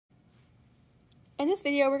In this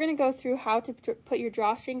video, we're going to go through how to put your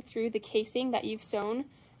drawstring through the casing that you've sewn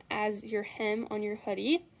as your hem on your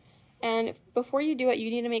hoodie. And before you do it,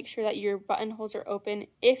 you need to make sure that your buttonholes are open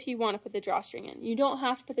if you want to put the drawstring in. You don't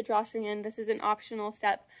have to put the drawstring in. This is an optional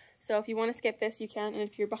step. So if you want to skip this, you can. And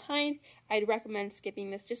if you're behind, I'd recommend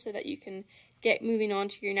skipping this just so that you can get moving on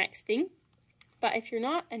to your next thing. But if you're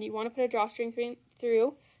not and you want to put a drawstring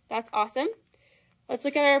through, that's awesome. Let's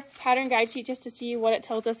look at our pattern guide sheet just to see what it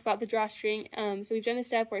tells us about the drawstring. So we've done the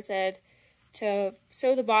step where it said to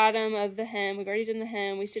sew the bottom of the hem. We've already done the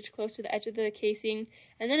hem. We stitched close to the edge of the casing.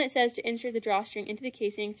 And then it says to insert the drawstring into the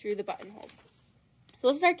casing through the buttonholes. So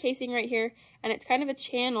this is our casing right here, and it's kind of a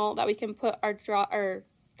channel that we can put our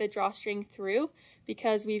the drawstring through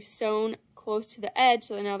because we've sewn close to the edge.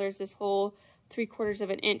 So now there's this whole 3/4 of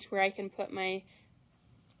an inch where I can put my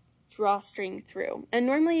drawstring through. And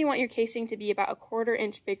normally you want your casing to be about 1/4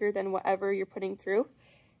 inch bigger than whatever you're putting through.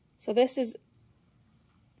 So this is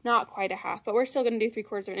not quite a half, but we're still going to do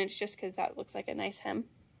 3/4 of an inch just because that looks like a nice hem.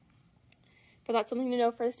 But that's something to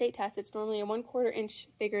know for the state test. It's normally a 1/4 inch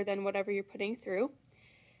bigger than whatever you're putting through.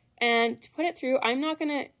 And to put it through, I'm not going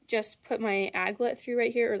to just put my aglet through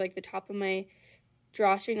right here or like the top of my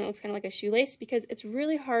drawstring that looks kind of like a shoelace because it's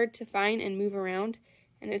really hard to find and move around.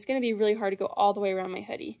 And it's going to be really hard to go all the way around my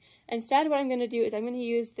hoodie. Instead, what I'm going to do is I'm going to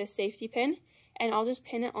use this safety pin, and I'll just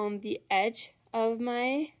pin it on the edge of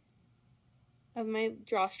my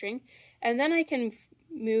drawstring, and then I can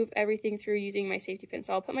move everything through using my safety pin.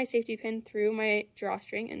 So I'll put my safety pin through my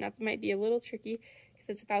drawstring, and that might be a little tricky because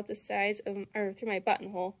it's about the size of, or through my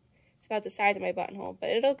buttonhole. It's about the size of my buttonhole,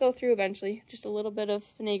 but it'll go through eventually. Just a little bit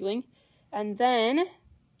of finagling, and then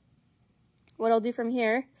what I'll do from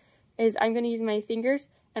here is I'm going to use my fingers,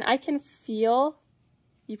 and I can feel,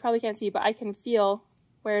 you probably can't see, but I can feel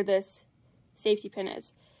where this safety pin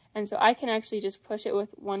is. And so I can actually just push it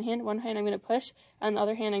with one hand. One hand I'm going to push, and the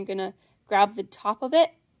other hand I'm going to grab the top of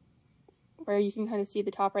it, where you can kind of see the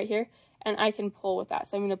top right here, and I can pull with that.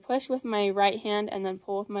 So I'm going to push with my right hand and then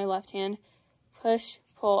pull with my left hand, push,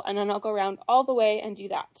 pull, and then I'll go around all the way and do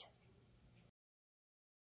that.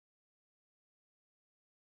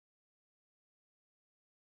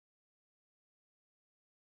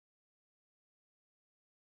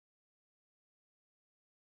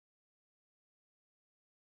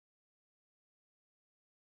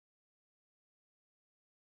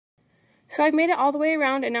 So I've made it all the way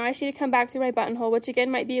around, and now I just need to come back through my buttonhole, which again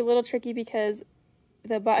might be a little tricky because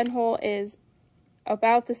the buttonhole is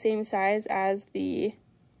about the same size as the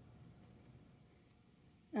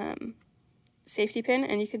safety pin,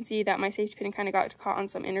 and you can see that my safety pin kind of got caught on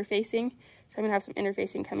some interfacing. So I'm going to have some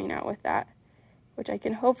interfacing coming out with that, which I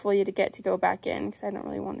can hopefully get to go back in because I don't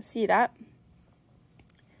really want to see that.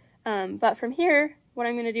 But from here, what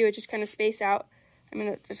I'm going to do is just kind of space out. I'm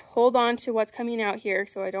going to just hold on to what's coming out here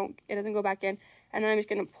so it doesn't go back in, and then I'm just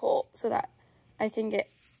going to pull so that I can get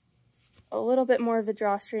a little bit more of the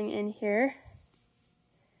drawstring in here.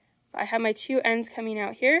 I have my two ends coming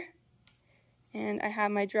out here, and I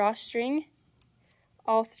have my drawstring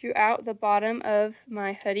all throughout the bottom of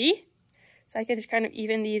my hoodie. So I can just kind of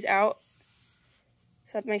even these out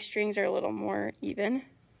so that my strings are a little more even,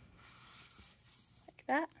 like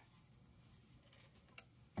that.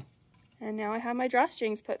 And now I have my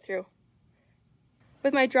drawstrings put through.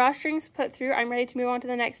 With my drawstrings put through, I'm ready to move on to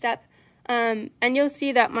the next step. And you'll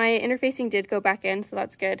see that my interfacing did go back in, so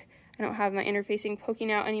that's good. I don't have my interfacing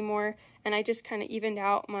poking out anymore, and I just kind of evened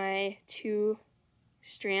out my two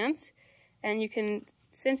strands. And you can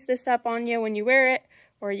cinch this up on you when you wear it,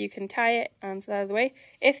 or you can tie it so that's out of the way.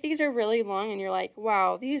 If these are really long and you're like,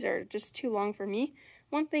 wow, these are just too long for me,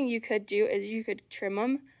 one thing you could do is you could trim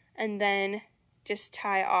them and then just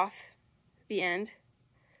tie off the end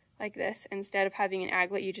like this. Instead of having an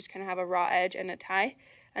aglet, you just kind of have a raw edge and a tie,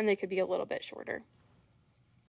 and they could be a little bit shorter.